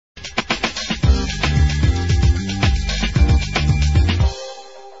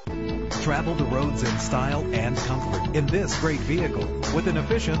travel the roads in style and comfort in this great vehicle with an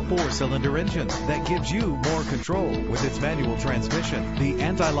efficient 4-cylinder engine that gives you more control. With its manual transmission, the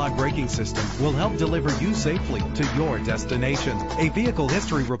anti-lock braking system will help deliver you safely to your destination. A vehicle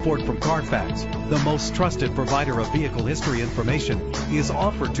history report from Carfax, the most trusted provider of vehicle history information, is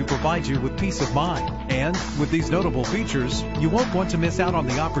offered to provide you with peace of mind. And with these notable features, you won't want to miss out on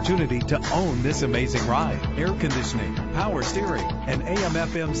the opportunity to own this amazing ride. Air conditioning, power steering, and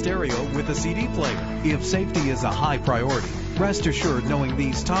AM/FM stereo with a CD player. If safety is a high priority, rest assured knowing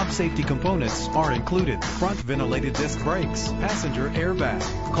these top safety components are included: front ventilated disc brakes, passenger airbag.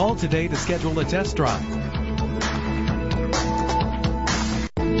 Call today to schedule a test drive.